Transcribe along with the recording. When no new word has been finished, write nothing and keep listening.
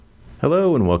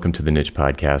Hello and welcome to the Niche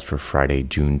Podcast for Friday,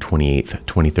 June 28th,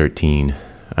 2013.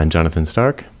 I'm Jonathan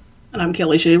Stark. And I'm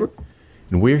Kelli Shaver.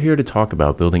 And we're here to talk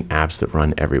about building apps that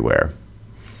run everywhere.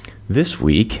 This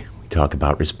week, we talk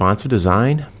about responsive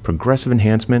design, progressive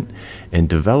enhancement, and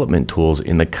development tools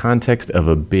in the context of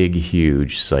a big,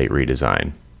 huge site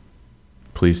redesign.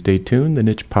 Please stay tuned. The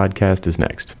Niche Podcast is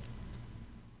next.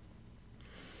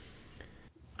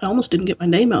 I almost didn't get my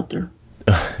name out there.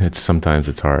 Sometimes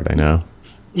it's hard, I know.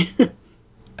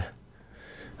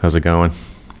 How's it going?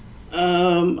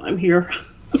 I'm here.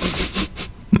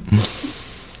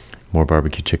 More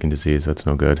barbecue chicken disease. That's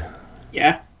no good.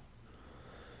 Yeah.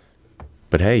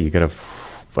 But hey, you got a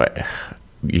free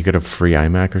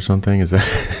iMac or something? Is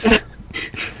that?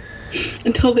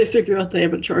 Until they figure out they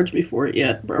haven't charged me for it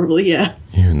yet, probably. Yeah.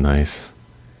 Yeah, nice.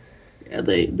 Yeah,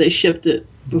 they shipped it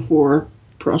before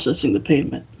processing the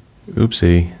payment.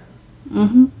 Oopsie.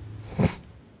 Mm-hmm.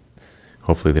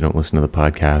 Hopefully they don't listen to the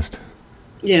podcast.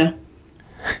 Yeah.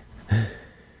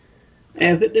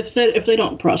 If they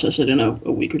don't process it in a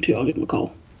week or two, I'll give them a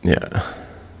call. Yeah.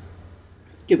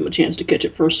 Give them a chance to catch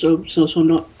it first, so I'm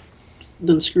not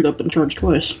then screwed up and charged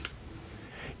twice.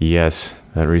 Yes,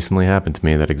 that recently happened to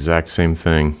me. That exact same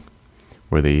thing,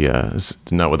 where the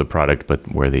not with the product,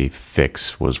 but where the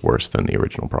fix was worse than the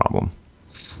original problem.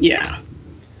 Yeah.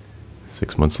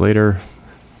 6 months later,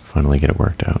 finally get it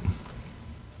worked out.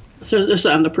 So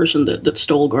I'm the person that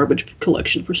stole garbage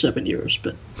collection for 7 years,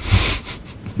 but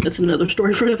that's another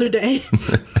story for another day.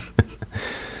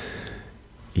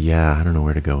 Yeah, I don't know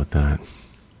where to go with that.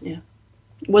 Yeah.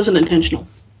 It wasn't intentional.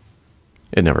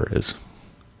 It never is.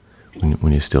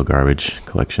 When you steal garbage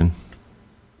collection.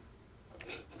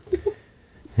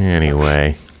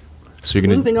 Anyway. So you're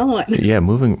gonna moving on. Yeah,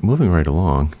 moving right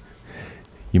along.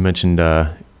 You mentioned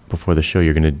before the show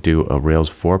you're gonna do a Rails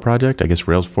 4 project. I guess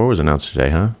Rails 4 was announced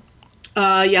today, huh?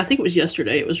 Yeah, I think it was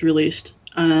yesterday it was released.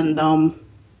 And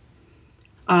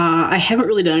I haven't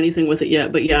really done anything with it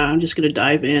yet, but yeah, I'm just gonna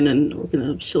dive in and work on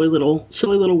a silly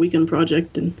little weekend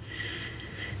project and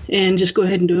just go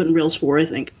ahead and do it in Rails 4, I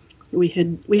think. We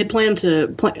had planned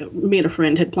me and a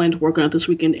friend had planned to work on it this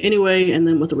weekend anyway, and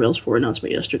then with the Rails 4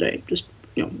 announcement yesterday, just,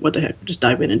 what the heck, just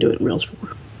dive in and do it in Rails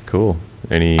 4. Cool.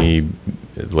 Any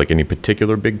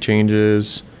particular big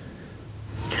changes?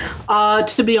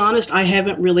 To be honest, I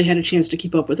haven't really had a chance to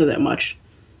keep up with it that much.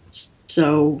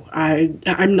 So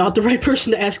I'm not the right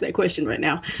person to ask that question right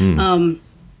now.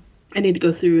 I need to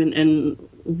go through and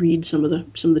read some of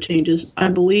the changes. I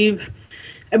believe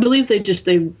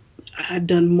they've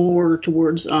done more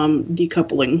towards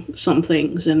decoupling some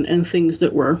things and things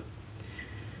that were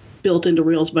built into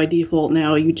Rails by default.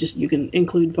 Now you can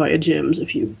include via gems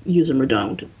if you use them or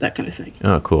don't, that kind of thing.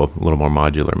 Oh, cool. A little more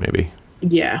modular, maybe.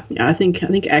 Yeah. I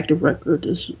think Active Record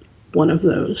is one of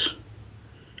those.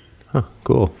 Huh,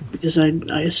 cool. Because I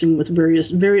assume with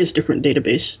various different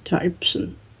database types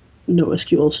and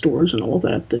NoSQL stores and all of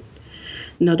that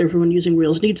not everyone using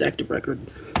Rails needs Active Record.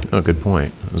 Oh, good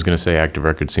point. I was going to say Active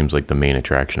Record seems like the main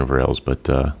attraction of Rails, but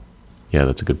yeah,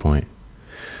 that's a good point.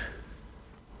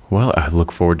 Well, I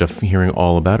look forward to hearing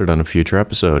all about it on a future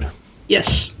episode.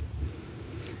 Yes.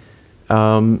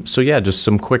 So yeah, just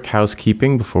some quick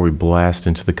housekeeping before we blast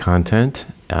into the content.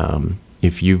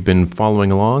 If you've been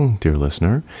following along, dear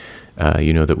listener,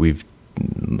 you know that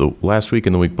the last week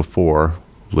and the week before,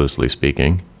 loosely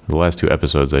speaking, the last two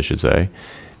episodes, I should say,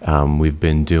 we've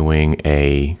been doing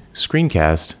a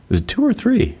screencast. Is it 2 or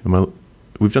 3?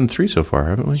 We've done 3 so far,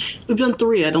 haven't we? We've done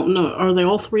 3. I don't know. Are they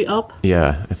all 3 up?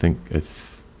 Yeah, I think.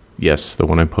 Yes, the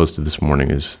one I posted this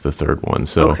morning is the 3rd one.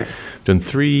 So okay. We've done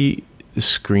 3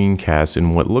 screencasts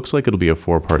in what looks like it'll be a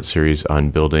 4-part series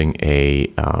on building a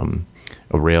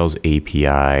Rails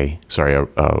API, a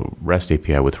REST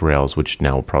API with Rails, which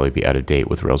now will probably be out of date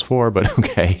with Rails 4, but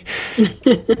okay.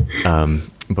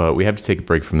 But we have to take a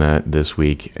break from that this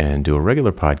week and do a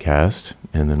regular podcast,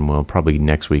 and then we'll probably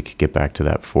next week get back to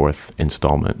that 4th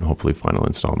installment, hopefully final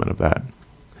installment of that.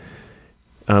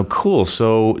 Cool.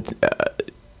 So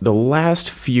the last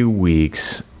few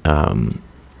weeks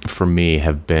for me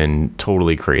have been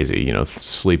totally crazy,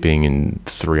 sleeping in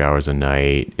 3 hours a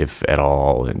night, if at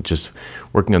all, and just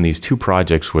working on these 2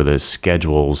 projects where the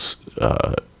schedules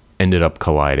ended up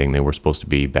colliding. They were supposed to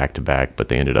be back-to-back, but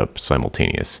they ended up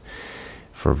simultaneous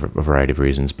for a variety of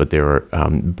reasons. But they were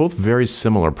both very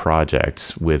similar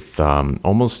projects with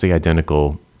almost the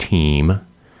identical team.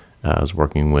 I was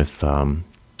working with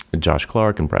Josh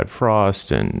Clark and Brad Frost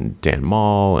and Dan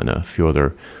Mall and a few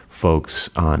other folks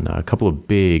on a couple of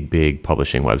big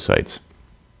publishing websites.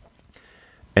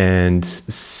 And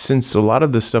since a lot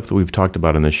of the stuff that we've talked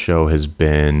about in this show has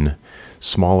been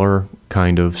smaller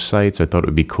kind of sites, I thought it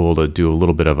would be cool to do a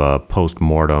little bit of a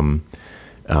post-mortem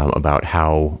about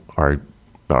how our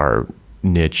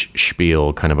niche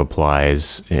spiel kind of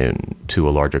applies to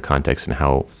a larger context and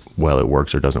how well it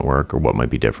works or doesn't work or what might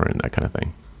be different and that kind of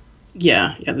thing.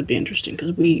 Yeah, that'd be interesting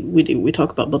because we talk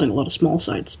about building a lot of small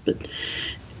sites,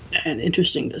 and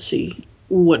interesting to see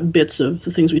what bits of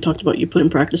the things we talked about you put in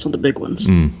practice on the big ones.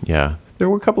 Yeah, there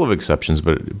were a couple of exceptions,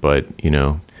 but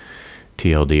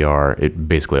TLDR, it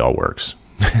basically all works,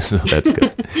 so that's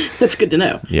good. That's good to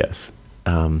know. Yes.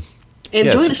 And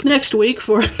join us next week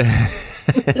for.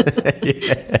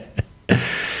 Yeah.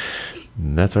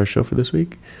 That's our show for this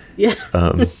week. Yeah.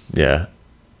 Yeah.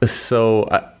 So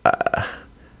I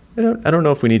don't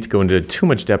know if we need to go into too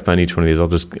much depth on each one of these.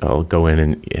 I'll go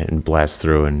in and blast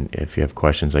through, and if you have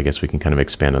questions, I guess we can kind of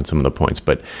expand on some of the points.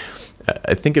 But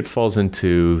I think it falls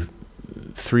into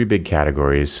three big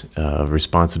categories: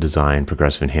 responsive design,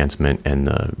 progressive enhancement,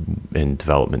 and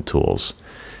development tools.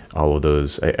 All of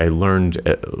those, I learned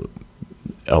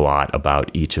a lot about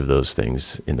each of those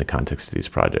things in the context of these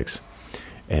projects.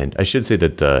 And I should say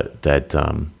that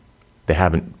they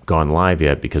haven't gone live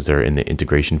yet because they're in the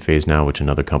integration phase now, which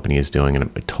another company is doing. And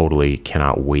I totally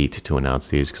cannot wait to announce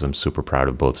these because I'm super proud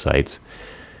of both sites.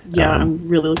 Yeah, I'm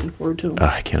really looking forward to them.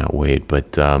 I cannot wait.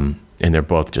 But and they're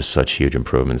both just such huge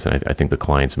improvements. And I think the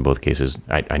clients in both cases,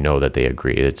 I know that they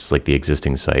agree. It's like the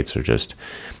existing sites are just,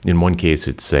 in one case,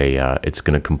 it's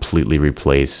going to completely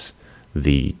replace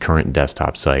the current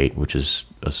desktop site, which is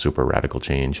a super radical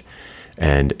change.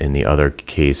 And in the other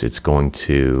case,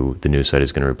 the new site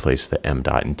is going to replace the M.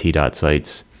 and T.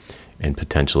 sites and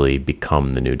potentially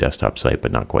become the new desktop site,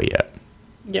 but not quite yet.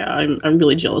 Yeah, I'm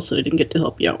really jealous that I didn't get to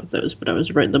help you out with those, but I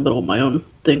was right in the middle of my own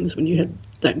things when you had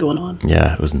that going on.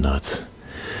 Yeah, it was nuts.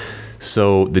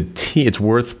 So it's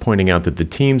worth pointing out that the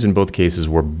teams in both cases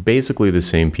were basically the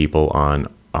same people on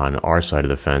our side of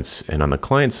the fence, and on the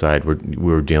client side,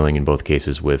 we were dealing in both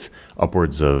cases with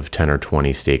upwards of 10 or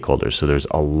 20 stakeholders. So there's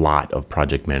a lot of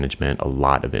project management, a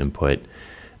lot of input,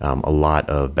 a lot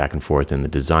of back and forth in the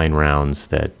design rounds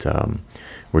that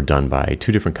were done by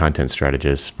two different content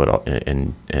strategists,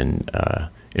 and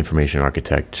information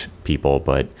architect people.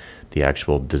 But the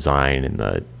actual design and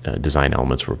the design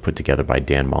elements were put together by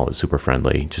Dan Mull at Super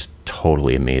Friendly. Just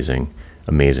totally amazing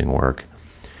work.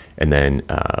 And then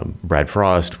Brad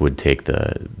Frost would take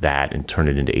that and turn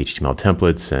it into HTML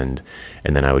templates, and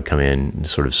then I would come in and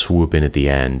sort of swoop in at the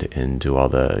end and do all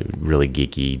the really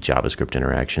geeky JavaScript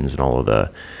interactions and all of the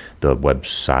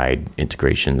website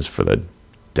integrations for the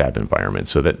dev environment.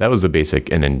 So that was the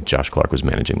basic, and then Josh Clark was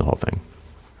managing the whole thing.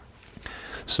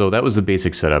 So that was the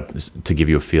basic setup to give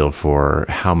you a feel for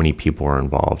how many people were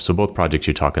involved. So both projects,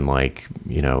 you're talking like,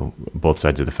 both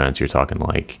sides of the fence, you're talking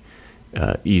like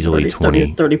easily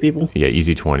 20, 30 people. Yeah,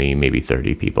 easy 20, maybe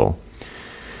 30 people.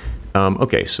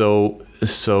 Okay, so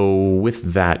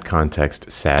with that context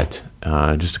set,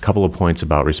 just a couple of points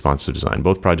about responsive design.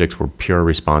 Both projects were pure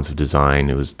responsive design.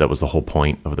 That was the whole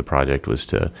point of the project, was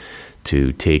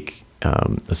to take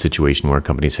a situation where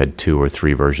companies had 2 or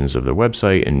 3 versions of their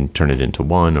website and turn it into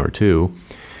 1 or 2.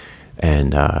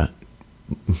 And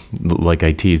like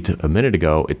I teased a minute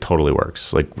ago, it totally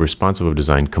works. Like responsive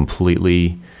design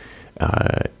completely.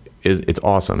 It's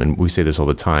awesome, and we say this all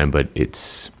the time, but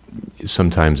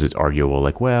sometimes it's arguable,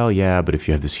 like, well, yeah, but if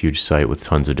you have this huge site with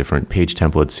tons of different page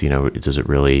templates,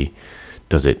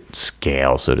 does it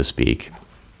scale, so to speak?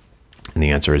 And the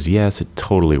answer is yes, it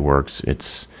totally works.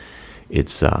 It's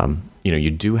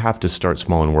you do have to start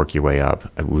small and work your way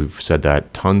up. We've said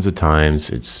that tons of times.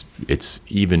 It's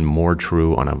even more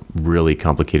true on a really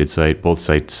complicated site. Both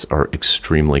sites are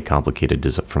extremely complicated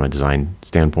from a design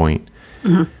standpoint.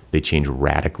 Mm-hmm. They change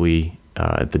radically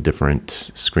at the different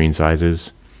screen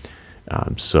sizes.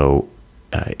 So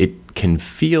it can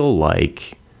feel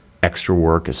like extra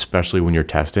work, especially when you're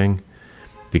testing,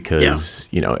 because,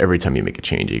 every time you make a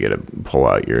change, you got to pull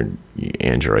out your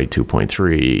Android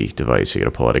 2.3 device. You got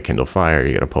to pull out a Kindle Fire.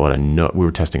 You got to pull out a Nook. We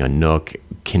were testing on Nook,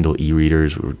 Kindle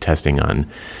e-readers. We were testing on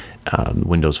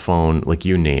Windows Phone, like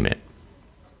you name it.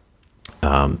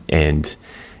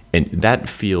 And that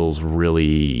feels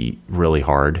really, really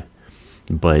hard,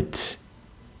 but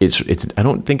it's. I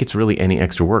don't think it's really any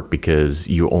extra work because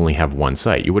you only have one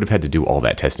site. You would have had to do all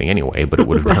that testing anyway, but it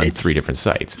would have been on 3 different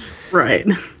sites. Right.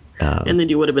 And then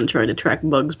you would have been trying to track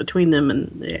bugs between them,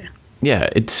 and yeah. Yeah,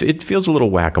 it feels a little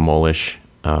whack-a-mole-ish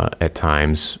at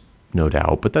times, no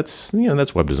doubt, but that's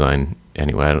web design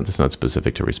anyway. That's not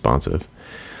specific to responsive.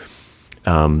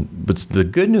 But the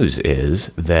good news is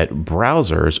that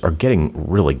browsers are getting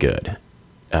really good.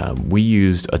 we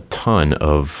used a ton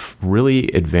of really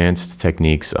advanced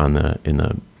techniques in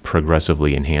the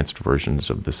progressively enhanced versions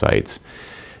of the sites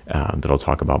that I'll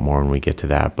talk about more when we get to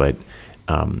that. But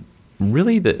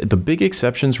really, the big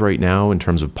exceptions right now in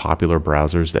terms of popular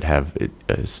browsers that have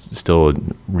still a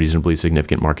reasonably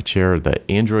significant market share, the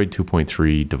Android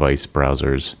 2.3 device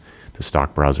browsers, the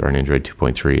stock browser on Android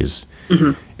 2.3 is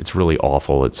it's really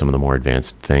awful at some of the more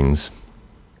advanced things.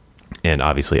 And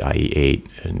obviously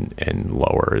IE8 and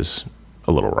lower is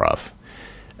a little rough.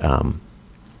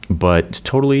 But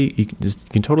totally, you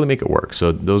can totally make it work.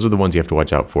 So those are the ones you have to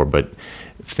watch out for. But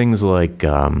things like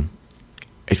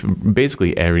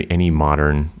basically any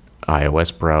modern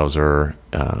iOS browser,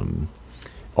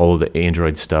 all of the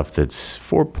Android stuff that's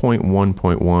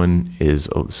 4.1.1 is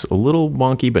a little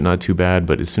wonky, but not too bad.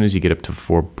 But as soon as you get up to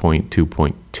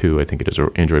 4.2.2, I think it is,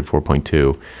 or Android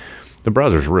 4.2, the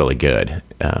browser's really good.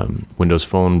 Windows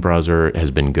Phone browser has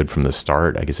been good from the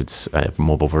start. I guess it's a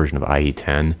mobile version of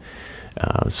IE10.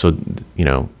 So,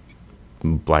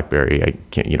 BlackBerry, I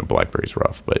can't, BlackBerry's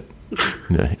rough, but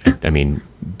I mean,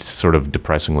 sort of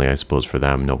depressingly, I suppose, for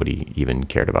them, nobody even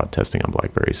cared about testing on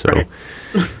BlackBerry. So,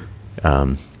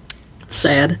 right.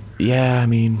 Sad. Yeah, I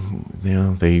mean,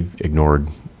 they ignored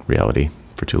reality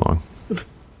for too long.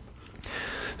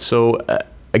 So,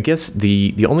 I guess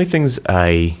the only things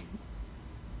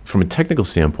from a technical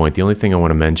standpoint, the only thing I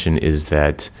want to mention is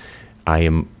that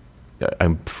I'm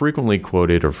frequently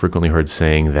quoted or frequently heard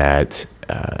saying that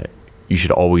you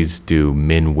should always do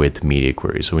min-width media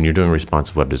queries. So when you're doing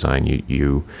responsive web design,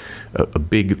 a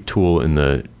big tool in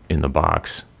the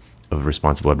box of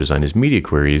responsive web design is media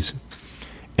queries.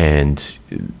 And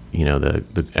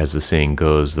as the saying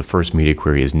goes, the first media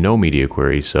query is no media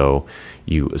query. So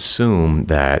you assume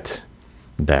that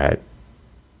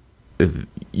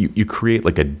you create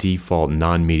like a default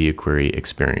non-media query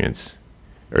experience,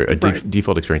 or a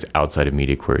default experience outside of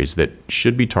media queries that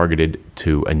should be targeted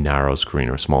to a narrow screen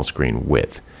or small screen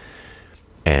width.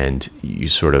 And you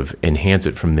sort of enhance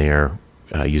it from there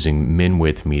using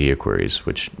min-width media queries,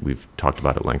 which we've talked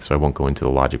about at length, so I won't go into the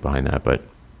logic behind that. But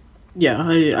yeah,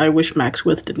 I wish max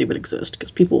width didn't even exist,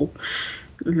 because people...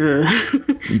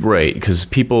 Right, because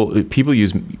people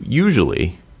use,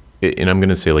 usually, and I'm going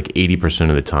to say like 80%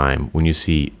 of the time, when you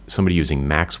see somebody using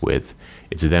max width,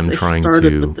 it's them trying to... They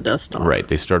started with the desktop. Right,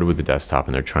 they started with the desktop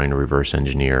and they're trying to reverse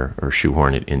engineer or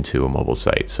shoehorn it into a mobile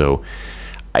site. So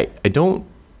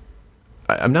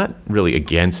I'm not really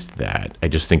against that. I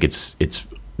just think it's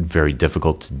very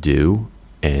difficult to do,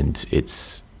 and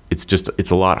it's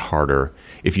a lot harder.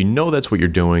 If you know that's what you're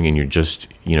doing and you're just,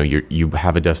 you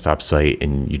have a desktop site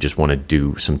and you just want to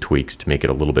do some tweaks to make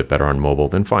it a little bit better on mobile,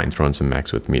 then fine, throw in some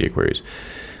max width media queries.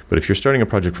 But if you're starting a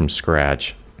project from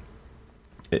scratch,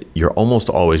 you're almost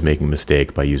always making a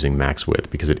mistake by using max width,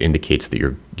 because it indicates that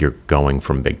you're going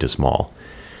from big to small.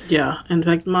 Yeah, in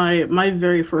fact, my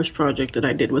very first project that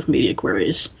I did with media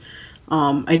queries,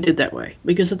 I did that way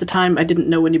because at the time I didn't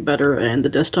know any better, and the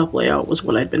desktop layout was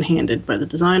what I'd been handed by the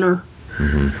designer.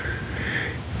 Mm-hmm.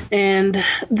 And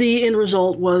the end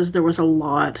result was there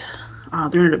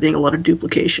ended up being a lot of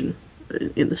duplication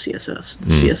in the CSS.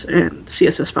 And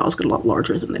CSS files got a lot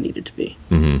larger than they needed to be.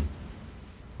 Mm-hmm.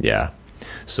 Yeah.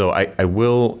 So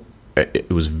it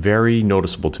was very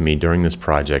noticeable to me during this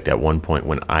project at one point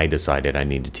when I decided I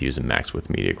needed to use a max width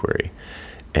media query.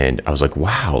 And I was like,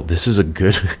 wow, this is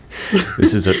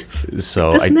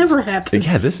never happens.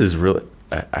 Yeah, this is really...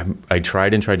 I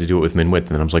tried to do it with min width,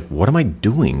 and then I was like, what am I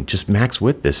doing? Just max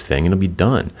width this thing and it'll be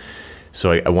done.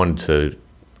 So I wanted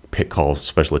to call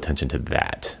special attention to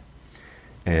that.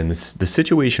 And the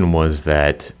situation was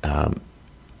that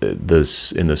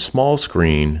in the small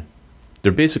screen,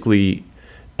 there are basically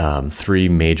three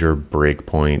major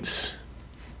breakpoints.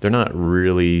 They're not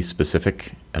really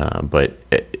specific, but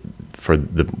for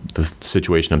the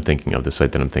situation I'm thinking of, the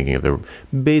site that I'm thinking of, there were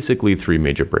basically three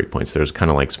major breakpoints. There's kind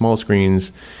of like small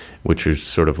screens, which are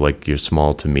sort of like your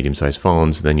small to medium-sized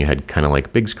phones. Then you had kind of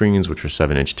like big screens, which were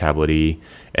 7-inch tablet-y.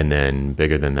 And then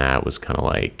bigger than that was kind of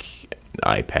like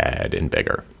iPad and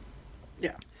bigger.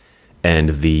 Yeah. And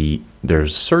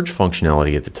there's search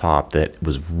functionality at the top that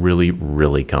was really,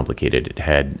 really complicated.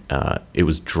 It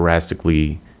was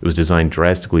designed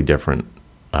drastically different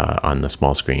on the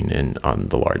small screen and on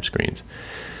the large screens.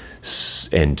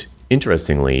 And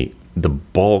interestingly, the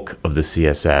bulk of the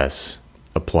CSS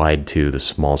applied to the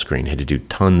small screen had to do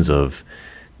tons of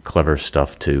clever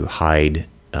stuff to hide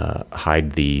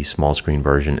the small screen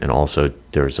version, and also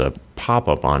there's a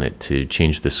pop-up on it to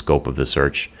change the scope of the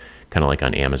search kind of like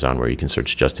on Amazon where you can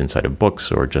search just inside of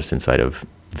books or just inside of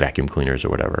vacuum cleaners or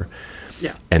whatever.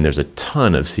 Yeah. And there's a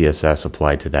ton of CSS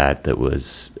applied to that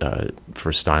was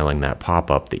for styling that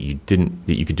pop-up that you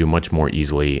could do much more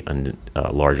easily on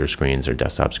larger screens or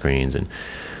desktop screens. And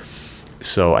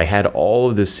so I had all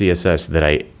of this CSS that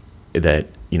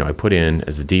I put in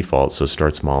as the default. So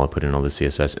start small, I put in all the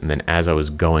CSS. And then as I was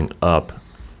going up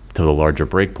to the larger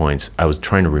breakpoints, I was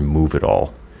trying to remove it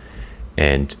all.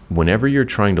 And whenever you're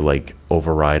trying to like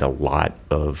override a lot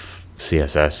of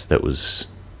CSS that was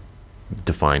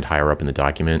defined higher up in the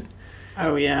document,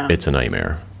 oh yeah, it's a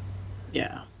nightmare.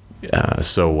 Yeah.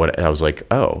 So what I was like,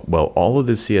 oh, well, all of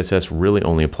this CSS really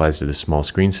only applies to this small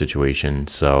screen situation.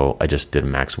 So I just did a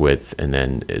max width. And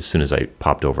then as soon as I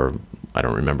popped over, I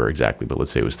don't remember exactly, but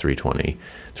let's say it was 320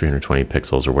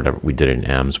 pixels or whatever. We did it in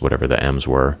M's, whatever the M's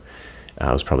were. It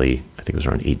was probably, I think it was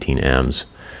around 18 M's.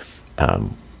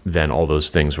 Then all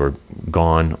those things were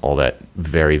gone. All that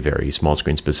very, very small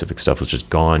screen specific stuff was just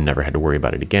gone. Never had to worry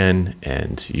about it again.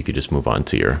 And you could just move on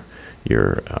to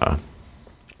your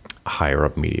higher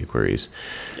up media queries.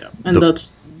 Yeah, and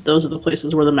those are the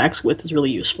places where the max width is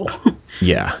really useful.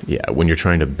 Yeah. When you're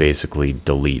trying to basically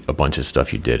delete a bunch of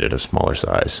stuff you did at a smaller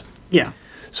size. Yeah.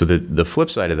 So the flip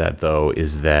side of that, though,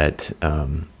 is that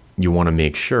you want to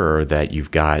make sure that you've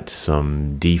got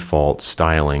some default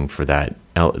styling for that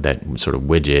sort of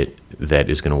widget that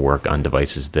is going to work on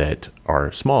devices that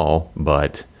are small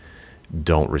but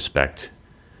don't respect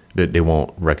that. They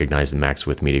won't recognize the max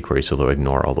width media query, so they'll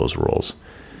ignore all those rules.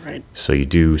 Right. So you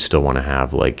do still want to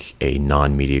have like a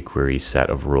non-media query set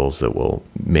of rules that will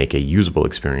make a usable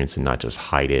experience and not just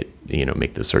hide it,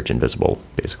 make the search invisible,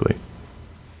 basically.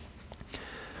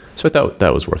 So I thought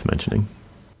that was worth mentioning.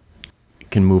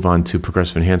 Can move on to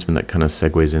progressive enhancement. That kind of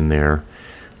segues in there.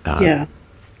 Yeah.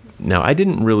 Now, I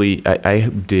didn't really, I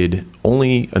did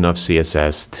only enough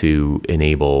CSS to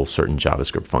enable certain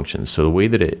JavaScript functions. So the way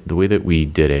that we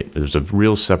did it, there's a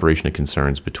real separation of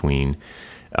concerns between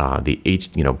Brad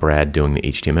doing the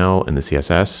HTML and the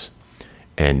CSS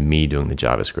and me doing the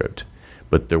JavaScript.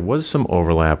 But there was some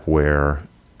overlap where,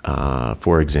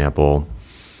 for example,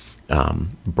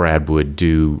 Brad would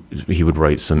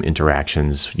write some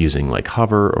interactions using like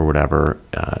hover or whatever,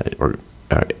 or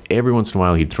every once in a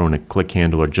while he'd throw in a click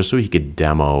handler just so he could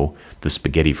demo the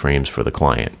spaghetti frames for the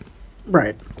client.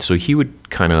 Right. So he would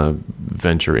kind of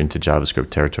venture into JavaScript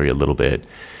territory a little bit,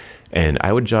 and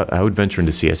I would venture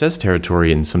into CSS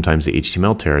territory and sometimes the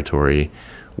HTML territory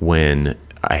when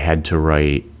I had to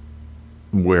write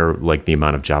where like the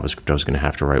amount of JavaScript I was going to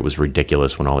have to write was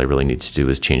ridiculous when all I really needed to do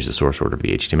was change the source order of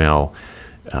the HTML,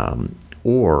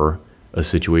 or a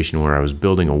situation where I was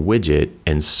building a widget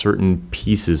and certain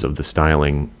pieces of the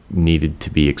styling needed to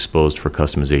be exposed for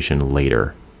customization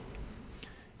later.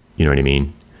 You know what I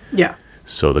mean? Yeah.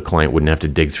 So the client wouldn't have to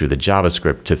dig through the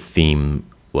JavaScript to theme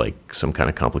like some kind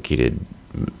of complicated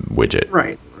widget.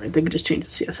 Right. They could just change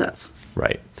the CSS.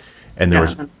 Right. And there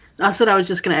was... I said I was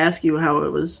just going to ask you how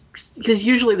it was, because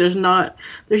usually there's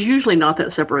usually not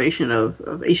that separation of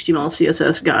HTML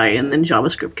CSS guy and then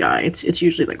JavaScript guy. It's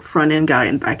usually like front end guy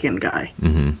and back end guy.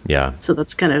 Mm-hmm, yeah. So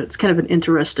it's kind of an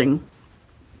interesting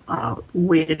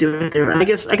way to do it there. And I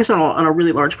guess on a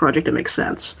really large project it makes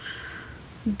sense,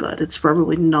 but it's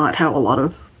probably not how a lot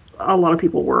of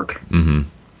people work. Mm-hmm.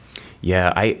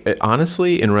 Yeah, I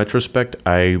honestly, in retrospect,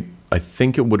 I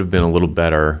think it would have been a little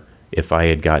better if I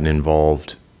had gotten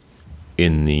involved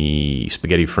in the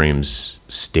spaghetti frames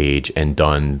stage and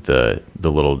done the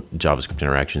little JavaScript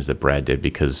interactions that Brad did,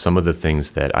 because some of the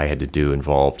things that I had to do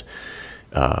involved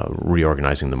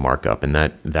reorganizing the markup, and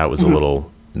that was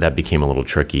that became a little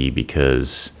tricky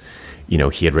because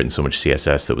he had written so much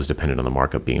CSS that was dependent on the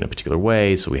markup being in a particular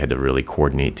way, so we had to really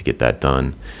coordinate to get that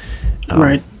done.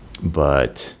 Right.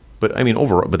 But I mean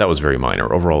overall, but that was very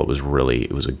minor. Overall, it was a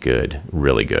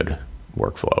really good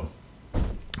workflow.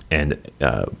 And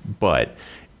but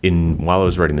while I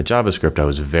was writing the JavaScript, I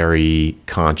was very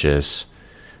conscious.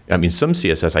 I mean, some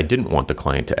CSS I didn't want the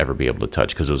client to ever be able to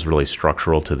touch because it was really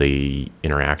structural to the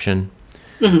interaction.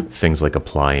 Mm-hmm. Things like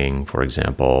applying, for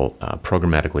example,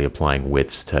 programmatically applying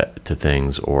widths to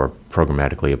things, or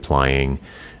programmatically applying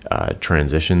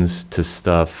transitions to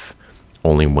stuff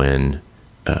only when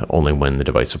the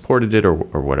device supported it or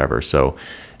whatever. So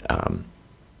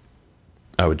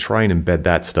I would try and embed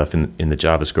that stuff in the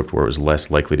JavaScript where it was less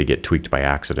likely to get tweaked by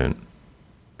accident.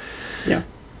 Yeah.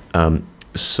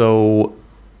 So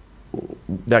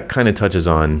that kind of touches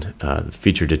on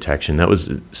feature detection. That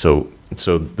was so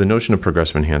the notion of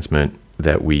progressive enhancement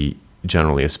that we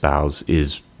generally espouse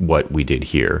is what we did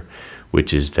here,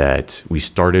 which is that we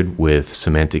started with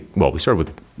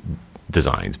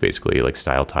designs, basically, like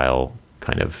style tile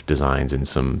kind of designs, and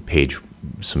some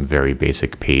very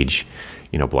basic page,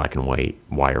 black and white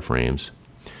wireframes.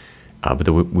 But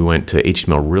then we went to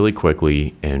HTML really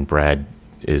quickly, and Brad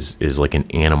is like an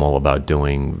animal about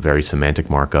doing very semantic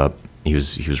markup. He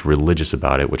was religious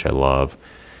about it, which I love.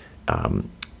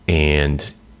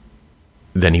 And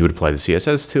then he would apply the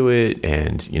CSS to it,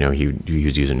 and he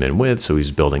was using min width, so he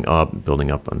was building up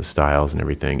on the styles and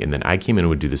everything. And then I came in and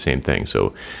would do the same thing.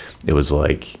 So it was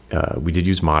like we did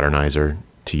use Modernizer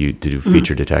to do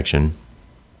feature detection.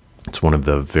 It's one of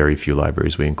the very few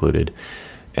libraries we included,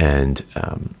 and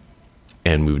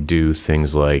we would do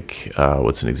things like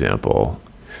what's an example?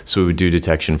 So we would do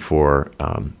detection for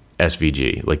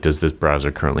SVG. Like, does this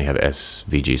browser currently have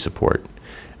SVG support?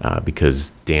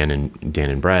 Because Dan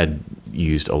and Brad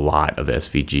used a lot of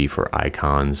SVG for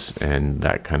icons and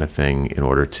that kind of thing in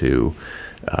order to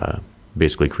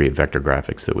basically create vector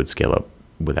graphics that would scale up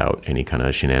without any kind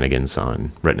of shenanigans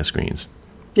on Retina screens.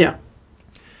 Yeah.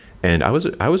 And I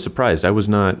was surprised.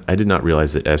 I did not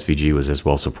realize that SVG was as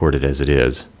well supported as it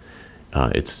is.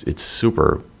 It's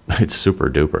super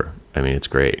duper. I mean, it's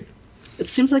great. It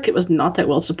seems like it was not that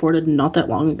well supported not that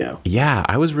long ago. Yeah,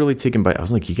 I was really taken by. I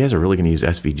was like, you guys are really going to use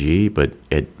SVG, but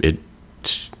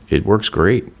it works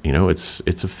great.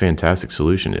 It's a fantastic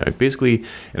solution.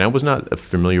 I was not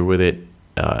familiar with it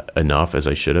enough as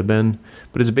I should have been,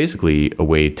 but it's basically a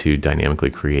way to dynamically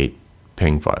create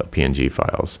PNG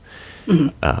files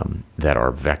that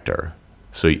are vector.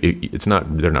 So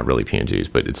they're not really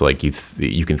PNGs, but it's like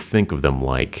you can think of them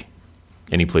like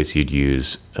any place you'd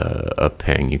use a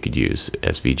ping, you could use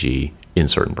SVG in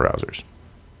certain browsers.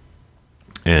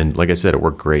 And like I said, it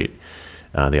worked great.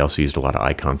 They also used a lot of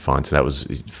icon fonts. That was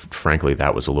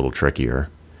a little trickier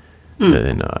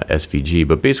than SVG.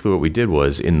 But basically, what we did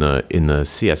was in the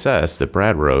CSS that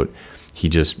Brad wrote, he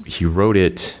wrote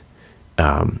it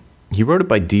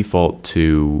by default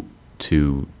to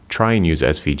try and use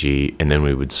SVG, and then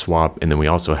we would swap. And then we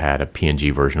also had a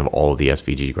PNG version of all of the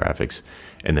SVG graphics.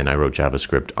 And then I wrote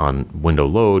JavaScript on window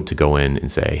load to go in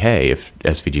and say, hey, if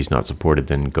SVG is not supported,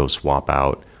 then go swap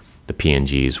out the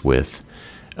PNGs with,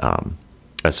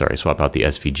 swap out the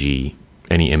SVG,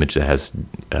 any image that has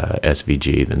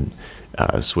SVG, then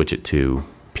switch it to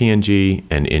PNG,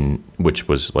 and which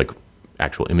was like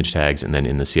actual image tags. And then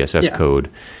in the CSS code,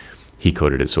 he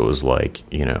coded it so it was like,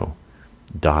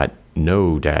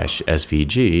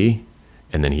 .no-svg,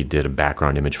 and then he did a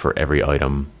background image for every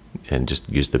item and just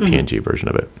used the PNG version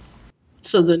of it.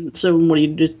 So what do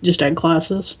you just add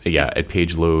classes? Yeah, at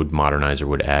page load, Modernizer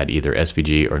would add either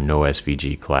SVG or no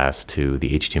SVG class to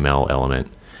the HTML element.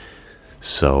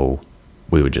 So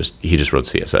he just wrote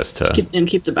CSS to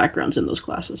keep the backgrounds in those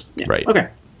classes. Yeah. Right. Okay,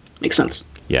 makes sense.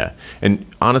 Yeah, and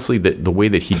honestly, the way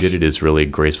that he did it is really a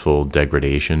graceful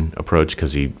degradation approach,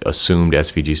 because he assumed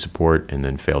SVG support and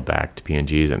then failed back to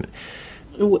PNGs, and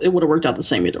it would have worked out the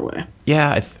same either way.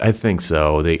 Yeah, I think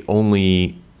so. The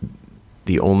only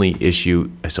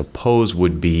issue, I suppose,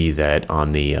 would be that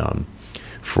on the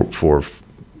for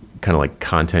kind of like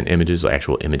content images, like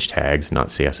actual image tags, not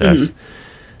CSS,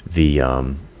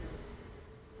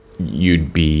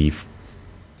 you'd be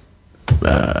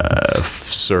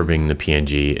serving the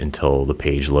PNG until the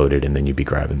page loaded, and then you'd be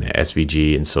grabbing the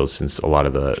SVG. And so since a lot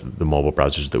of the mobile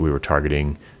browsers that we were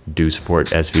targeting do support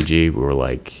SVG,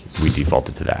 we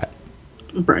defaulted to that.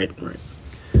 Right.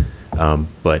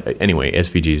 But anyway,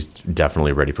 SVG is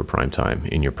definitely ready for prime time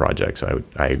in your projects.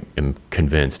 I am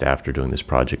convinced after doing this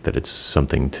project that it's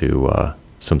something to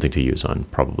use on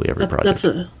probably every project.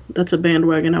 That's a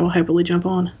bandwagon I will happily jump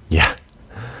on. Yeah.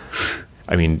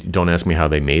 I mean, don't ask me how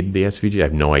they made the SVG. I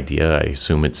have no idea. I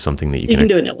assume it's something that you can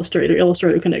do in Illustrator.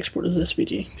 Illustrator can export as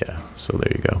SVG. Yeah, so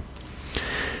there you go.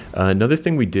 Another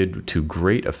thing we did to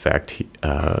great effect,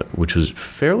 which was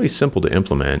fairly simple to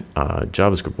implement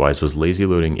JavaScript-wise, was lazy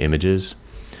loading images.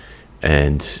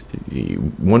 And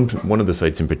one of the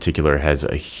sites in particular has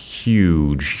a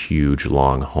huge,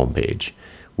 long homepage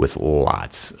with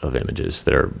lots of images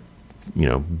that are,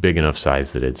 big enough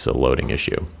size that it's a loading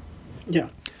issue. Yeah.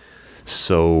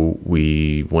 So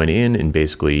we went in and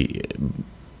basically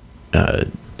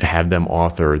have them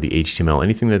author the HTML,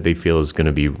 anything that they feel is going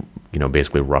to be,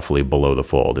 basically roughly below the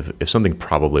fold. If something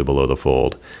probably below the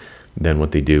fold, then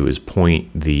what they do is point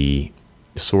the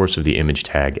source of the image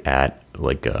tag at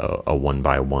like a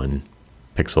 1x1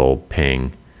 pixel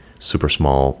ping, super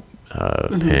small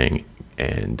ping,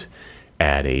 and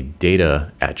add a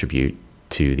data attribute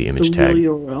to the image tag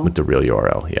with the real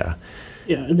URL. Yeah.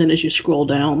 Yeah, and then as you scroll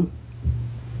down,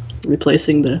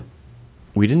 replacing the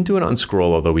We didn't do it on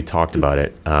scroll, although we talked about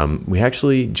it.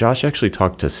 Josh actually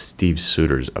talked to Steve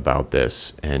Souters about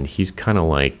this, and he's kind of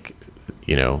like,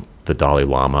 the Dalai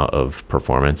Lama of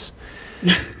performance.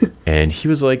 And he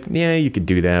was like, yeah, you could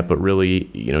do that, but really,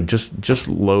 just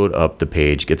load up the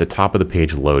page, get the top of the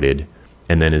page loaded,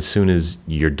 and then as soon as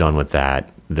you're done with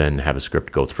that, then have a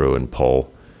script go through and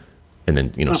pull, and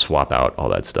then, swap out all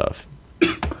that stuff.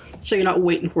 So you're not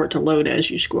waiting for it to load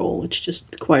as you scroll. It's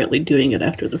just quietly doing it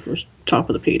after the first top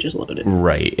of the page is loaded.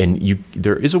 Right. And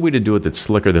there is a way to do it that's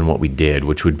slicker than what we did,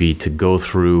 which would be to go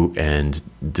through and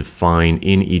define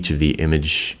in each of the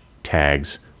image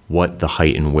tags what the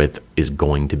height and width is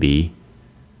going to be.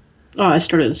 Oh, I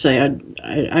started to say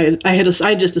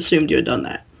I just assumed you had done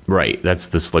that. Right. That's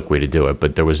the slick way to do it,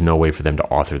 but there was no way for them to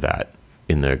author that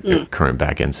in the current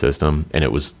backend system, and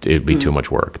it'd be too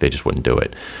much work. They just wouldn't do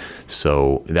it.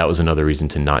 So that was another reason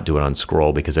to not do it on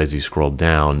scroll, because as you scroll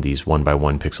down, these 1 by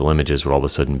 1 pixel images would all of a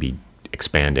sudden be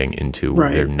expanding into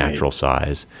their natural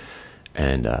size,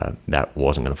 and that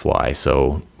wasn't going to fly.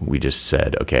 So we just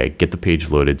said, okay, get the page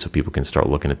loaded so people can start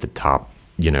looking at the top,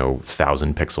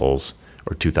 1,000 pixels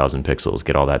or 2,000 pixels,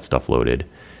 get all that stuff loaded,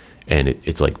 and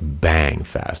it's like bang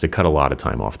fast. It cut a lot of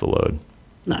time off the load.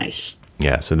 Nice.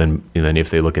 Yeah. So then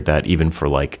if they look at that even for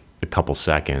like a couple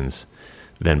seconds,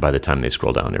 then by the time they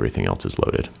scroll down, everything else is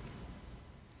loaded.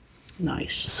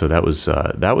 Nice. So that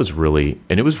was really,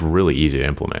 and it was really easy to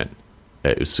implement.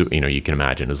 It was, you can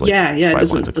imagine, it was like 5 lines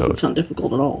of code. It doesn't sound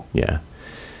difficult at all. Yeah.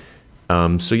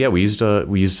 So yeah, we used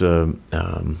let's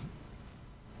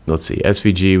see,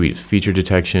 SVG. We used feature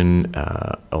detection,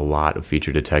 a lot of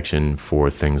feature detection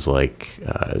for things like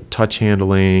touch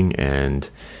handling and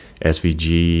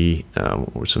SVG.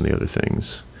 What were some of the other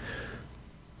things?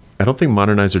 I don't think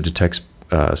Modernizer detects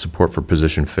support for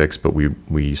position fix, but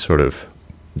we sort of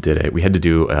did it. We had to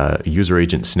do user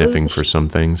agent sniffing for some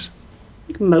things.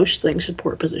 Most things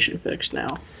support position fix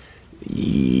now.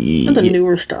 And the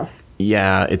newer stuff.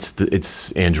 Yeah,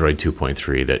 it's Android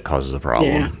 2.3 that causes a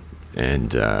problem. Yeah.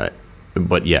 And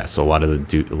but yes, a lot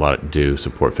do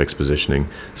support fixed positioning.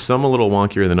 Some a little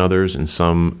wonkier than others, and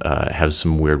some have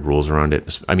some weird rules around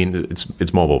it. I mean,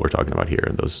 it's mobile we're talking about here,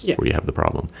 and those where you have the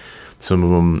problem. Some of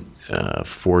them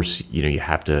force you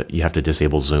have to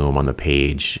disable zoom on the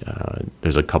page.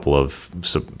 There's a couple of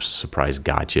surprise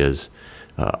gotchas.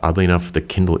 Oddly enough, the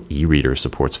Kindle e-reader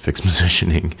supports fixed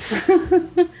positioning,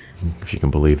 if you can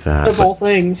believe that. Of all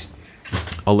things.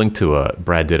 I'll link to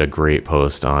Brad did a great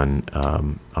post on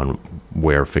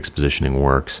where fixed positioning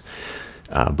works.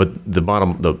 But the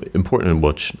important,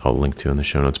 which I'll link to in the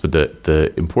show notes, but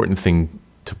the important thing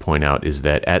to point out is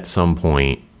that at some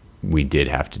point we did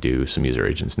have to do some user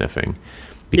agent sniffing,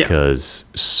 because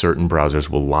certain browsers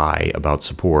will lie about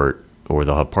support, or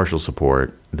they'll have partial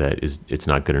support that it's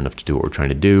not good enough to do what we're trying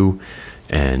to do,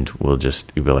 and we'll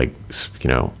be like,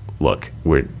 look,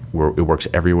 it works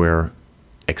everywhere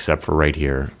except for right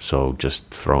here, so just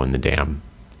throw in the damn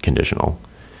conditional.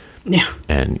 Yeah.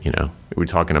 And we're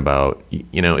talking about,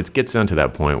 it gets down to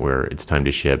that point where it's time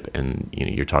to ship, and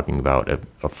you're talking about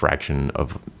a fraction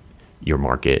of your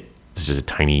market. It's just a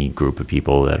tiny group of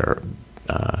people that are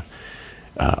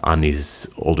on these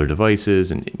older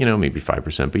devices, and maybe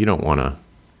 5%, but you don't want to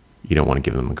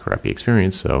give them a crappy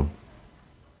experience. So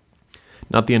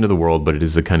not the end of the world, but it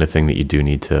is the kind of thing that you do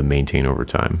need to maintain over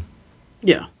time.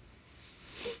 Yeah.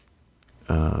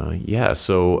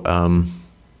 So I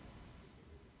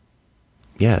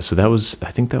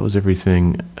think that was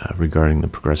everything regarding the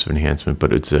progressive enhancement,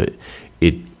 but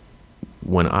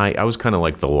when I was kind of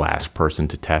like the last person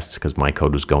to test, because my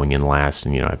code was going in last,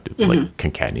 and I have to like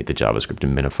concatenate the JavaScript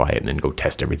and minify it and then go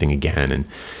test everything again.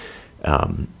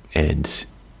 And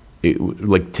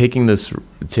like taking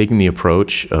the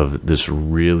approach of this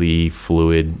really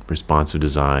fluid, responsive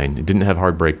design. It didn't have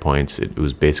hard breakpoints. It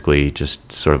was basically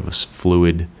just sort of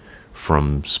fluid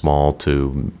from small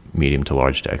to medium to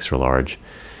large to extra large,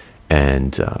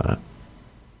 and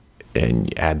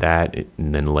add that,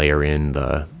 and then layer in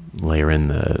the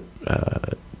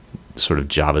sort of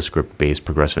JavaScript based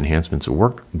progressive enhancements. It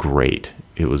worked great.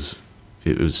 Most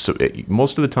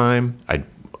of the time I'd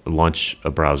launch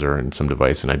a browser and some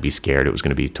device and I'd be scared it was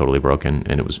going to be totally broken,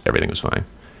 and everything was fine.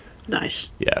 Nice.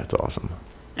 Yeah, it's awesome.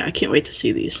 Yeah, I can't wait to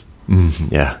see these.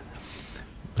 Yeah,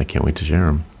 I can't wait to share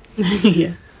them.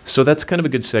 Yeah. So that's kind of a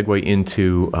good segue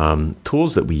into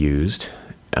tools that we used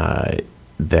that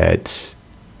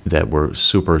were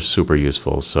super, super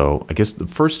useful. So I guess the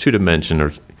first two to mention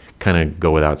are kind of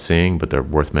go without saying, but they're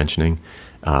worth mentioning.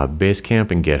 Basecamp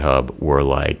and GitHub were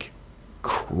like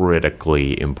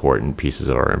critically important pieces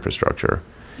of our infrastructure.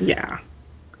 Yeah.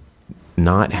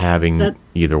 not having That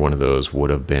either one of those would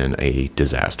have been a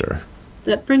disaster.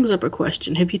 that brings up a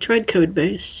question. Have you tried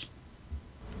Codebase?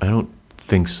 I don't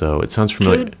think so. It sounds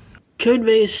familiar.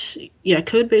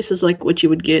 Codebase is like what you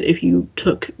would get if you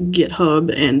took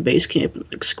GitHub and Basecamp and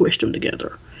like, squished them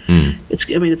together. It's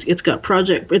got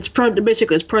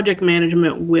basically it's project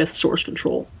management with source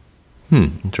control.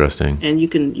 Interesting. And you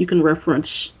can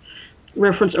reference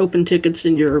open tickets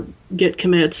in your Git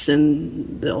commits,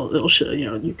 and they'll show,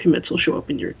 your commits will show up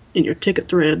in your ticket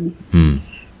thread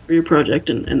for your project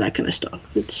and that kind of stuff.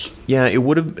 It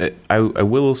would have. I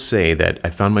will say that I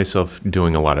found myself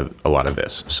doing a lot of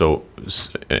this. So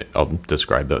I'll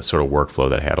describe the sort of workflow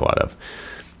that I had a lot of.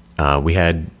 We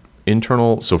had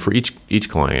internal. So for each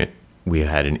client, we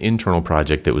had an internal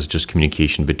project that was just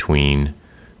communication between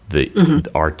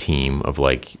our team of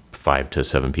like 5 to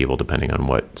 7 people, depending on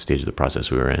what stage of the process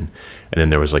we were in. And then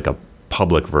there was like a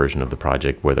public version of the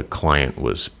project where the client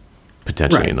was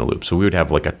potentially in the loop. So we would have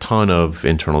like a ton of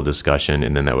internal discussion,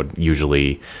 and then that would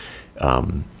usually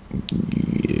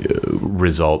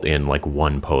result in like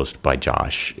one post by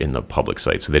Josh in the public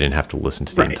site. So they didn't have to listen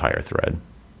to the entire thread.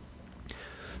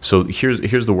 So here's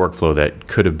the workflow that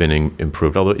could have been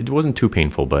improved, although it wasn't too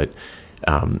painful, but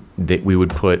that we would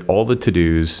put all the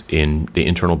to-dos in the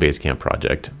internal Basecamp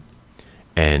project.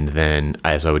 And then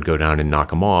as I would go down and knock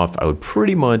them off, I would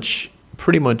pretty much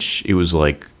it was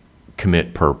like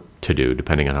commit per to-do,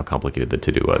 depending on how complicated the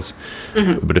to-do was.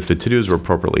 But if the to-dos were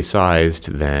appropriately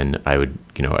sized, then I would,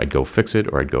 I'd go fix it,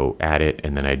 or I'd go add it,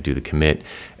 and then I'd do the commit.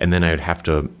 And then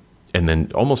and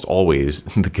then almost always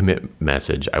the commit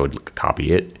message, I would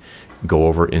copy it, go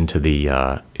over into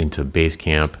into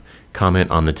Basecamp,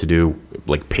 comment on the to-do,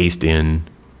 like paste in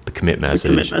the commit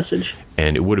message.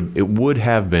 And it would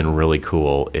have been really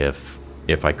cool if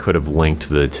I could have linked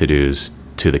the to-dos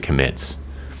to the commits.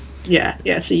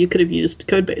 Yeah. So you could have used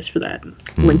Codebase for that and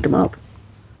linked them up.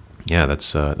 Yeah,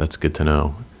 that's good to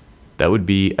know. That would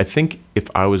be, I think if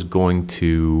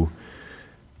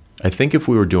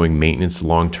we were doing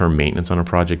long-term maintenance on a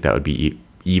project, that would be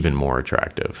even more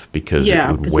attractive because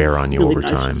it would wear on you really over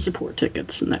nice time. Support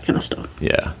tickets and that kind of stuff.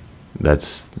 Yeah,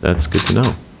 that's good to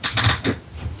know.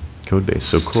 Codebase,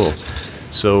 so cool.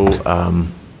 So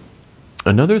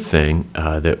another thing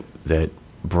that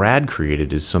Brad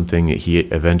created is something that he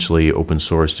eventually open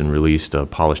sourced and released a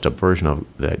polished up version of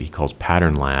that he calls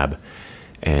Pattern Lab,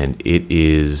 and it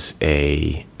is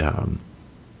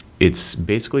it's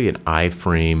basically an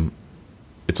iframe.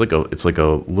 It's like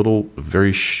a little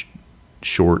very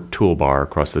short toolbar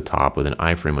across the top with an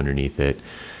iframe underneath it,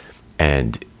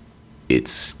 and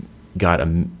it's got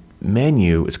a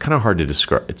menu. It's kind of hard to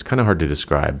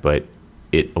describe, but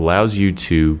it allows you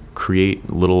to create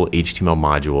little HTML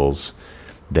modules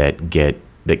that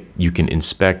you can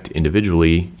inspect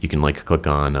individually. You can like click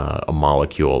on a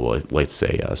molecule, let's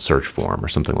say a search form or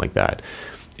something like that,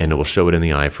 and it will show it in the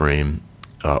iframe.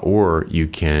 Or you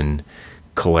can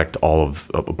collect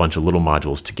a bunch of little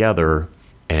modules together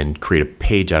and create a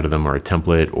page out of them, or a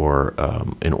template, or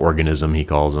an organism, he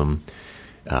calls them,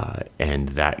 and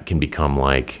that can become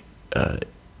like a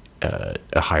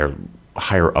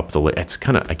higher up the list. It's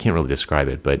kind of, I can't really describe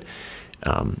it, but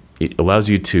it allows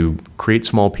you to create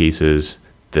small pieces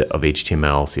of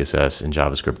HTML, CSS, and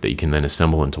JavaScript that you can then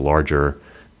assemble into larger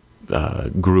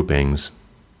groupings,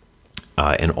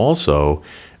 and also.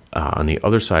 On the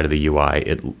other side of the UI,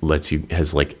 it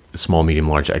has like small, medium,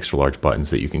 large, extra large buttons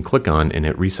that you can click on, and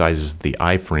it resizes the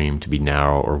iframe to be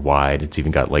narrow or wide. It's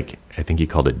even got like, I think he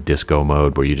called it disco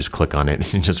mode, where you just click on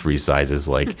it and it just resizes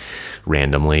like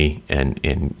randomly and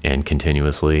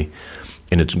continuously.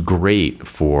 And it's great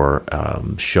for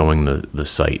showing the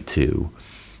site to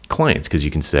clients, because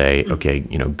you can say, okay,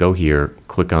 go here,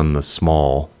 click on the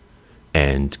small,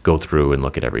 and go through and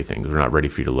look at everything. We're not ready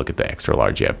for you to look at the extra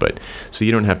large yet, but so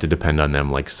you don't have to depend on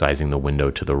them like sizing the window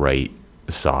to the right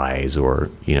size, or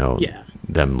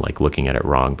them like looking at it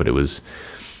wrong. But it was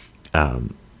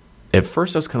at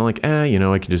first I was kind of like, I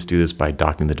can just do this by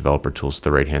docking the developer tools to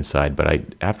the right hand side. But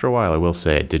after a while, I will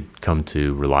say I did come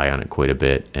to rely on it quite a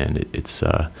bit, and it's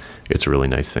a really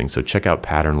nice thing. So check out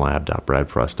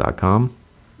patternlab.bradfrost.com.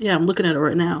 Yeah, I'm looking at it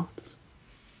right now.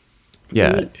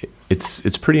 Yeah,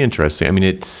 it's pretty interesting. I mean,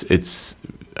 it's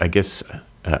I guess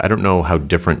I don't know how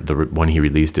different the one he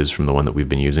released is from the one that we've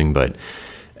been using, but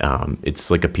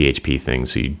it's like a PHP thing.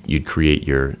 So you'd create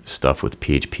your stuff with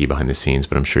PHP behind the scenes,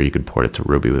 but I'm sure you could port it to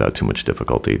Ruby without too much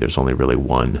difficulty. There's only really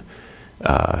one.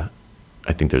 I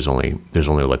think there's only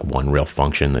like one real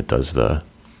function that does the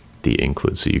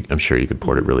include. So I'm sure you could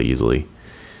port it really easily.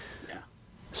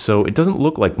 So it doesn't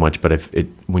look like much, but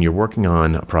when you're working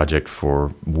on a project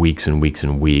for weeks and weeks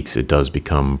and weeks, it does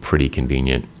become pretty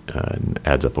convenient and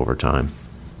adds up over time.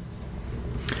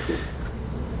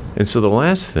 And so the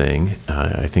last thing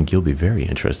I think you'll be very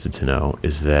interested to know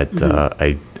is that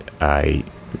I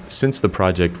since the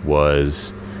project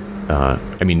was,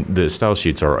 the style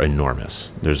sheets are enormous.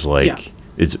 There's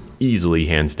it's easily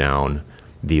hands down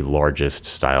the largest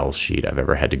style sheet I've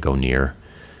ever had to go near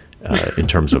in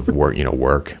terms of work.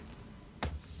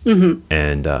 Mm-hmm.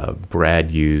 And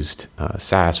Brad used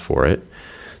SAS for it.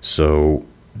 So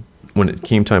when it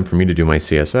came time for me to do my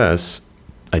CSS,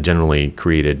 I generally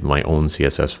created my own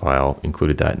CSS file,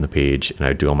 included that in the page, and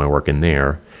I'd do all my work in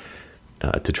there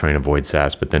to try and avoid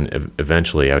SAS. But then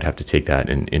eventually I would have to take that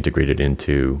and integrate it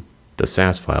into the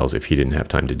SAS files if he didn't have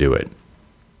time to do it.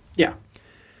 Yeah.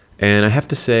 And I have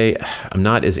to say, I'm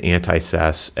not as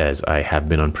anti-SAS as I have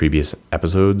been on previous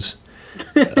episodes.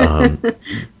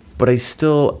 But I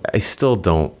still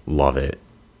don't love it.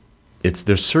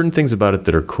 There's certain things about it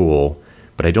that are cool,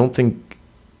 but I don't think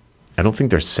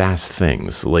they're SAS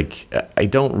things. Like, I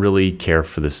don't really care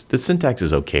for this. The syntax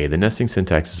is okay. The nesting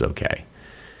syntax is okay.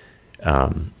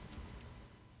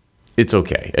 It's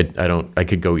okay. I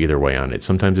could go either way on it.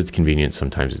 Sometimes it's convenient.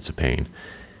 Sometimes it's a pain.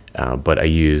 But I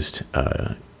used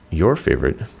your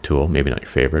favorite tool, maybe not your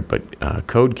favorite, but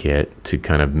CodeKit to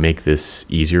kind of make this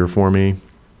easier for me.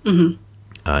 Mm-hmm.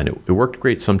 And it worked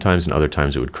great sometimes, and other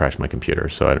times it would crash my computer.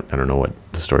 So I don't know what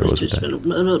the story was with that.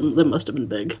 That must have been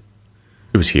big.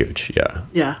 It was huge, yeah.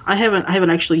 Yeah, I haven't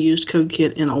actually used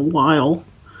CodeKit in a while,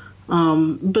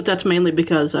 but that's mainly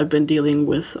because I've been dealing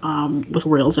with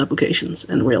Rails applications,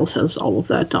 and Rails has all of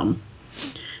that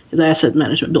the asset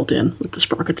management built in with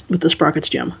the Sprockets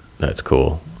gem. That's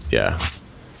cool. Yeah.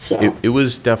 So it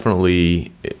was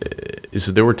definitely.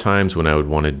 So there were times when I would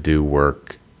want to do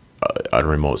work on a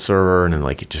remote server, and then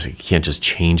you can't just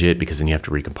change it because then you have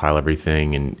to recompile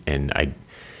everything, and I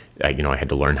had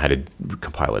to learn how to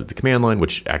compile it at the command line,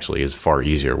 which actually is far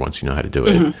easier once you know how to do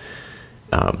it.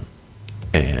 Mm-hmm.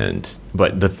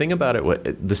 But the thing about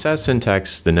it, the SAS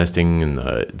syntax, the nesting, and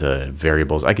the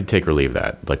variables, I could take or leave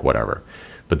that, like whatever.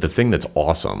 But the thing that's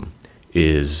awesome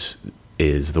is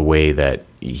the way that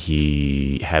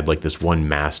he had this one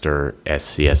master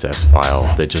SCSS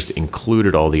file that just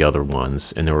included all the other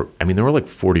ones, and there were like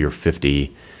 40 or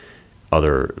 50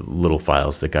 other little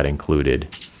files that got included.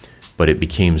 But it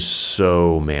became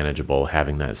so manageable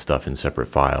having that stuff in separate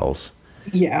files.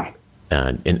 Yeah.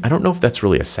 And I don't know if that's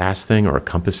really a SAS thing or a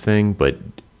Compass thing, but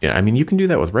you can do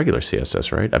that with regular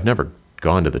CSS, right? I've never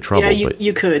gone to the trouble. Yeah,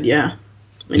 you could, yeah.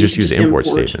 You just use import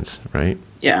statements, right?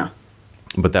 Yeah.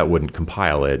 But that wouldn't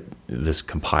compile it. This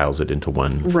compiles it into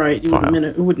one right. file.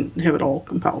 It wouldn't have it all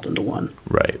compiled into one.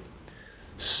 Right.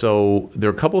 So there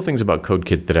are a couple of things about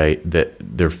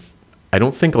CodeKit I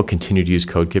don't think I'll continue to use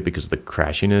CodeKit because of the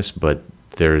crashiness, but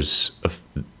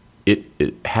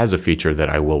it has a feature that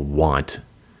I will want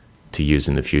to use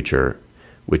in the future,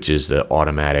 which is the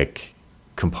automatic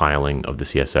compiling of the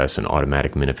CSS and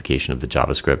automatic minification of the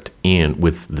JavaScript, and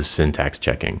with the syntax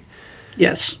checking.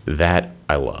 Yes. That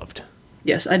I loved.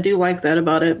 Yes, I do like that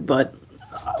about it, but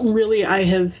really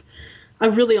I've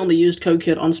really only used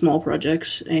CodeKit on small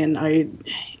projects, and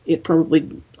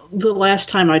the last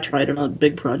time I tried it on a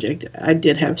big project, I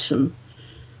did have some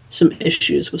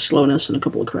issues with slowness and a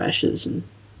couple of crashes, and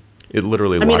it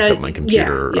literally locked up my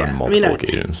computer on multiple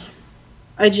occasions.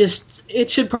 It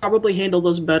should probably handle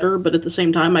those better, but at the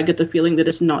same time, I get the feeling that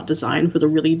it's not designed for the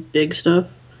really big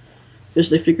stuff. Because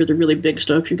they figure the really big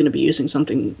stuff, you're going to be using some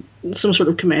sort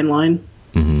of command line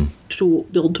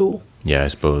build tool. Yeah, I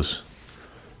suppose.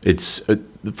 It's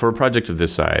for a project of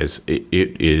this size,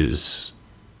 it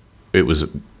was.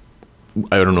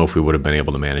 I don't know if we would have been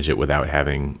able to manage it without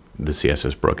having the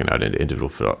CSS broken out into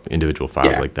individual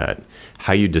files like that.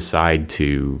 How you decide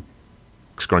to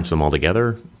scrunch them all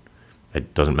together,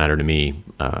 it doesn't matter to me.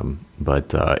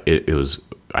 But it was.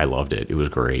 I loved it. It was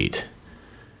great.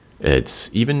 It's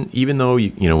even though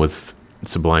with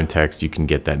Sublime Text you can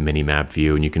get that mini map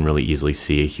view and you can really easily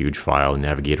see a huge file and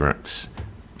navigate around.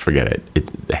 Forget it.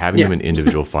 Having them in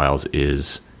individual files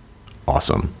is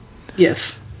awesome.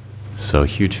 Yes. So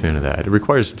huge fan of that. It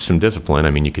requires some discipline.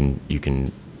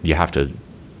 You have to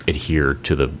adhere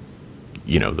to the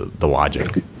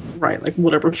logic. Right, like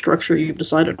whatever structure you've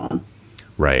decided on.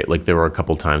 Right. Like there were a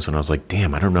couple times when I was like,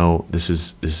 damn, I don't know. This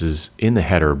is in the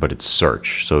header, but it's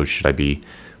search. So should I be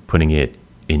putting it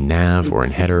in nav or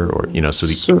in header or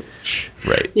search?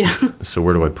 Right. Yeah. So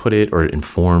where do I put it? Or in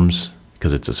forms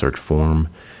because it's a search form.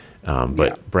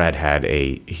 But Brad had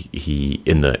he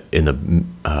in the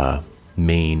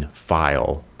main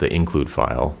file, the include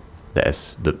file,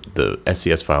 the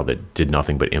SCS file that did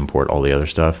nothing but import all the other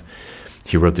stuff.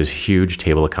 He wrote this huge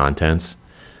table of contents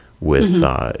with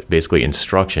basically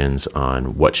instructions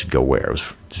on what should go where. It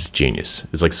was just genius.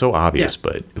 It's like so obvious,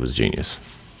 but it was genius.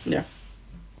 Yeah.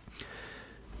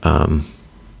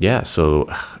 Yeah.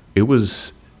 So it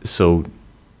was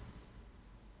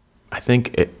I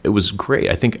think it was great.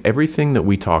 I think everything that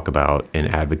we talk about and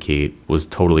advocate was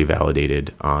totally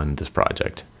validated on this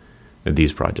project,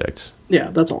 these projects. Yeah,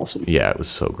 that's awesome. Yeah, it was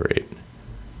so great.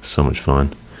 So much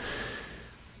fun.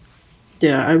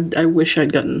 Yeah, I wish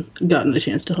I'd gotten a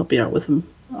chance to help you out with them,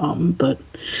 but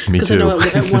Me too.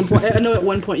 I know at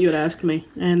one point you had asked me,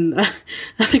 and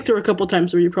I think there were a couple of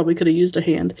times where you probably could have used a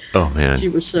hand. Oh man,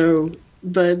 you were so.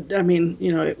 But I mean,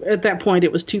 at that point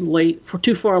it was too late,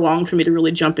 too far along for me to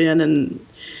really jump in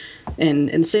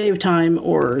and save time,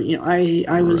 or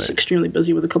I was extremely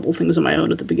busy with a couple of things of my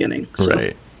own at the beginning. So.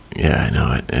 Right. Yeah, I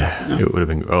know it. Yeah. It would have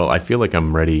been. Well, I feel like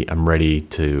I'm ready. I'm ready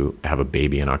to have a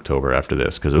baby in October after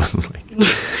this because it was like.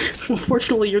 Well,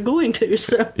 fortunately, you're going to.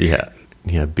 So. Yeah.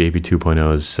 Baby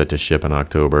 2.0 is set to ship in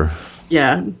October.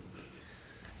 Yeah.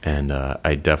 And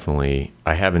I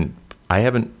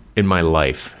haven't in my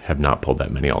life have not pulled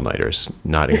that many all-nighters.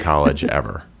 Not in college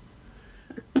ever.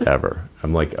 Ever.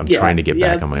 I'm trying to get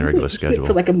back on my regular schedule.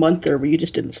 For like a month there where you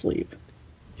just didn't sleep.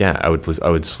 Yeah, I would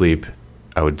sleep.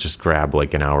 I would just grab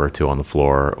like an hour or two on the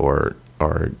floor or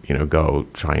go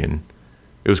try and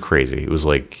it was crazy. It was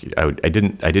like I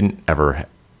didn't ever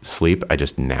sleep. I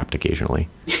just napped occasionally.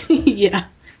 Yeah.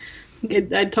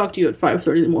 I'd talk to you at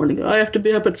 5:30 in the morning. Go, I have to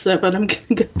be up at 7. I'm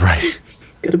gonna go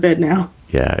to bed now.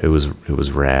 Yeah, it was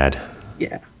rad.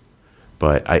 Yeah.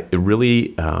 But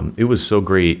it was so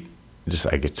great. Just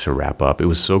I get to wrap up. It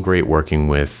was so great working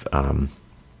with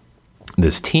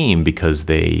this team because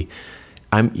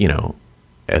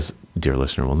as dear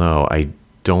listener will know, I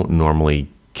don't normally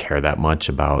care that much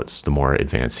about the more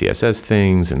advanced CSS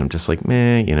things, and I'm just like,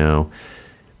 meh.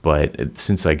 But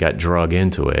since I got drug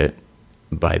into it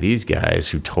by these guys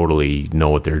who totally know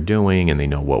what they're doing and they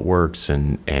know what works,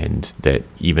 and that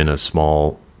even a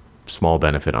small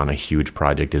benefit on a huge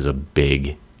project is a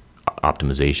big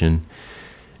optimization,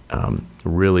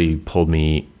 really pulled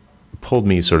me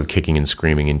sort of kicking and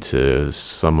screaming into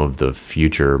some of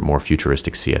the more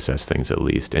futuristic CSS things at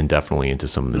least, and definitely into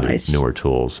some of the newer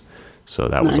tools. So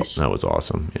that was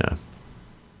awesome. Yeah.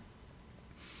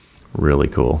 Really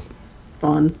cool.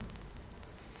 Fun.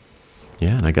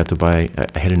 Yeah, and I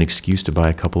had an excuse to buy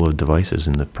a couple of devices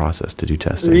in the process to do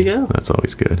testing. There you go. That's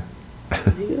always good.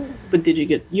 There you go. But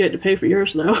you had to pay for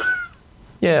yours though.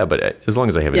 Yeah, but as long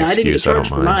as I have an excuse, I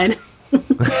don't mind. I didn't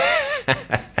get charged for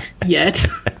mine. Yet.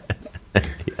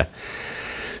 Yeah.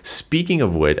 Speaking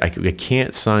of which, I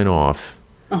can't sign off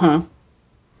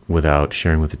without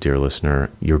sharing with the dear listener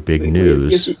your big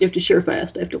news. You have to share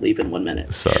fast. I have to leave in 1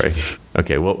 minute. Sorry.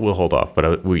 Okay, we'll hold off, but I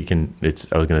was going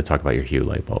to talk about your Hue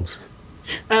light bulbs.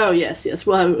 Oh, yes.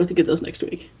 We'll have to get those next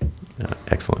week.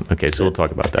 Excellent. Okay, so we'll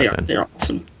talk about that then. They're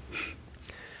awesome.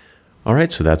 All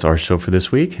right, so that's our show for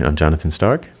this week. I'm Jonathan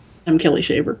Stark. I'm Kelli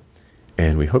Shaver.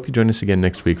 And we hope you join us again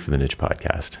next week for the Niche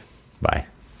Podcast. Bye.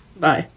 Bye.